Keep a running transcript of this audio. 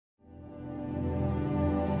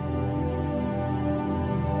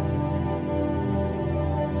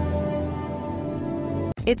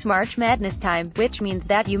It's March Madness time, which means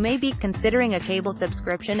that you may be considering a cable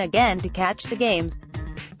subscription again to catch the games.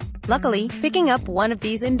 Luckily, picking up one of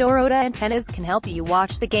these indoor OTA antennas can help you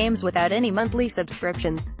watch the games without any monthly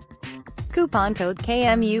subscriptions. Coupon code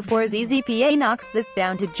KMU4ZZPA knocks this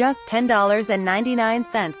down to just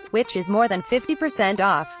 $10.99, which is more than 50%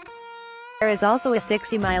 off. There is also a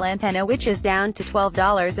 60-mile antenna which is down to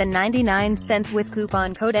 $12.99 with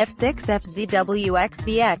coupon code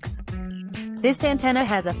F6FZWXVX. This antenna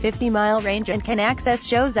has a 50-mile range and can access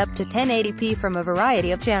shows up to 1080p from a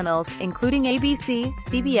variety of channels, including ABC,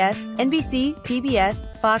 CBS, NBC,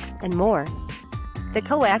 PBS, Fox, and more. The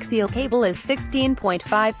coaxial cable is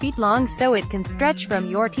 16.5 feet long, so it can stretch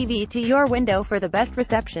from your TV to your window for the best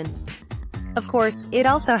reception. Of course, it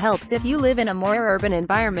also helps if you live in a more urban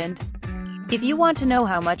environment. If you want to know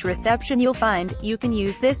how much reception you'll find, you can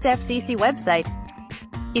use this FCC website.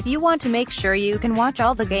 If you want to make sure you can watch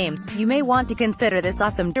all the games, you may want to consider this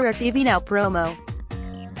awesome DirecTV Now promo.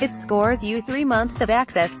 It scores you 3 months of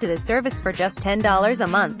access to the service for just $10 a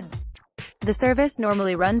month. The service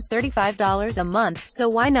normally runs $35 a month, so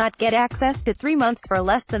why not get access to 3 months for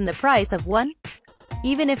less than the price of one?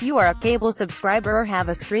 Even if you are a cable subscriber or have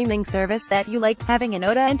a streaming service that you like, having an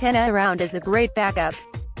OTA antenna around is a great backup.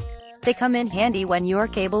 They come in handy when your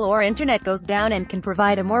cable or internet goes down and can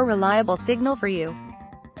provide a more reliable signal for you.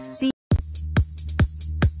 See